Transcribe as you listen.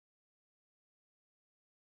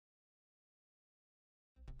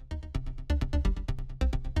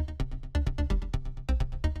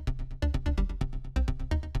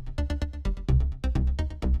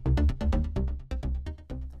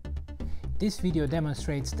This video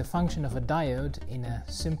demonstrates the function of a diode in a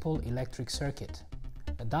simple electric circuit.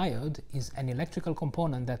 A diode is an electrical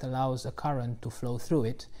component that allows a current to flow through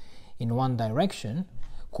it in one direction,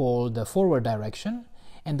 called the forward direction,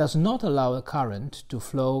 and does not allow a current to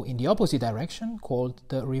flow in the opposite direction, called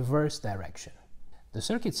the reverse direction. The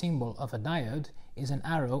circuit symbol of a diode is an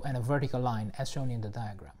arrow and a vertical line, as shown in the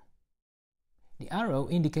diagram. The arrow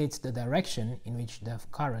indicates the direction in which the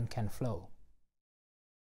current can flow.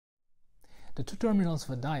 The two terminals of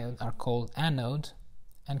a diode are called anode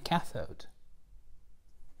and cathode.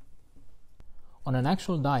 On an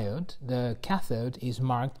actual diode, the cathode is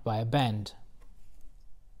marked by a band.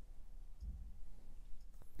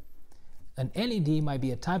 An LED might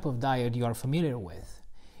be a type of diode you are familiar with.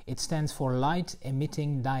 It stands for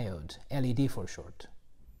light-emitting diode, LED for short.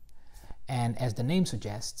 And as the name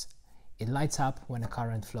suggests, it lights up when a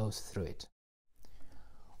current flows through it.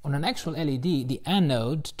 On an actual LED, the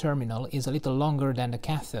anode terminal is a little longer than the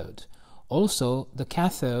cathode. Also, the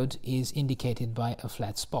cathode is indicated by a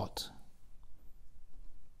flat spot.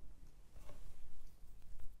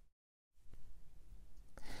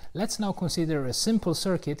 Let's now consider a simple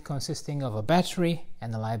circuit consisting of a battery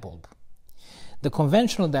and a light bulb. The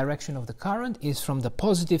conventional direction of the current is from the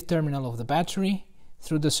positive terminal of the battery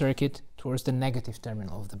through the circuit towards the negative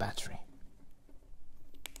terminal of the battery.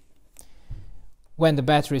 When the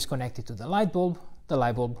battery is connected to the light bulb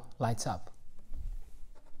lights up.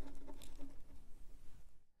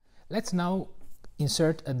 Let's now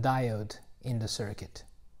insert a diode in the circuit.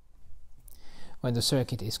 When the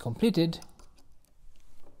circuit is completed,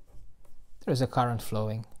 there is a current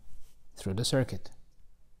flowing through the circuit.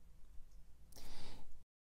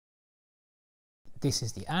 This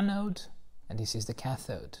is the anode and this is the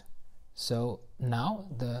cathode. So now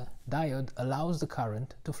the diode allows the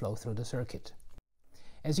current to flow through the circuit.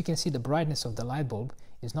 As you can see, the brightness of the light bulb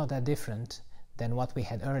is not that different than what we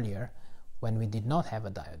had earlier when we did not have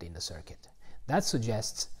a diode in the circuit. That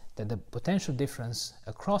suggests that the potential difference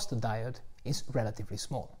across the diode is relatively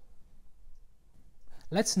small.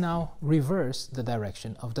 Let's now reverse the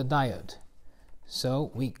direction of the diode.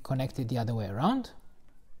 So we connect it the other way around.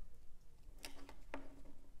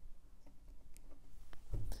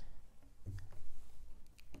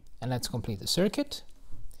 And let's complete the circuit.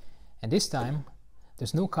 And this time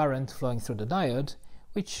there's no current flowing through the diode,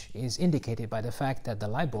 which is indicated by the fact that the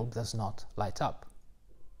light bulb does not light up.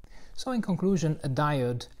 So in conclusion, a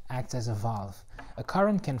diode acts as a valve. A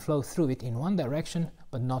current can flow through it in one direction,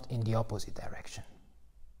 but not in the opposite direction.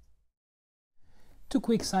 Two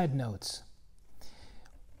quick side notes.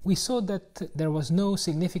 We saw that there was no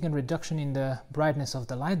significant reduction in the brightness of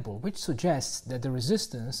the light bulb, which suggests that the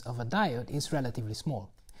resistance of a diode is relatively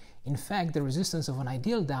small. In fact, the resistance of an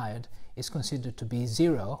ideal diode is considered to be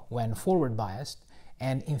 0 when forward biased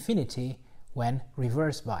and infinity when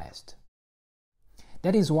reverse biased.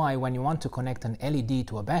 That is why when you want to connect an LED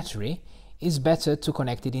to a battery, it's better to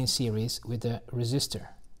connect it in series with a resistor.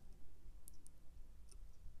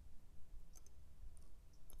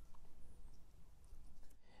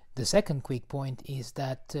 The second quick point is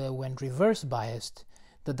that when reverse biased,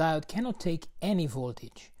 the diode cannot take any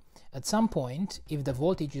voltage. At some point, if the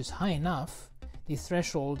voltage is high enough, the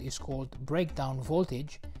threshold is called breakdown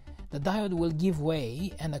voltage, the diode will give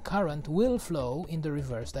way and the current will flow in the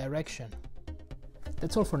reverse direction.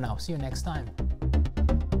 That's all for now. See you next time.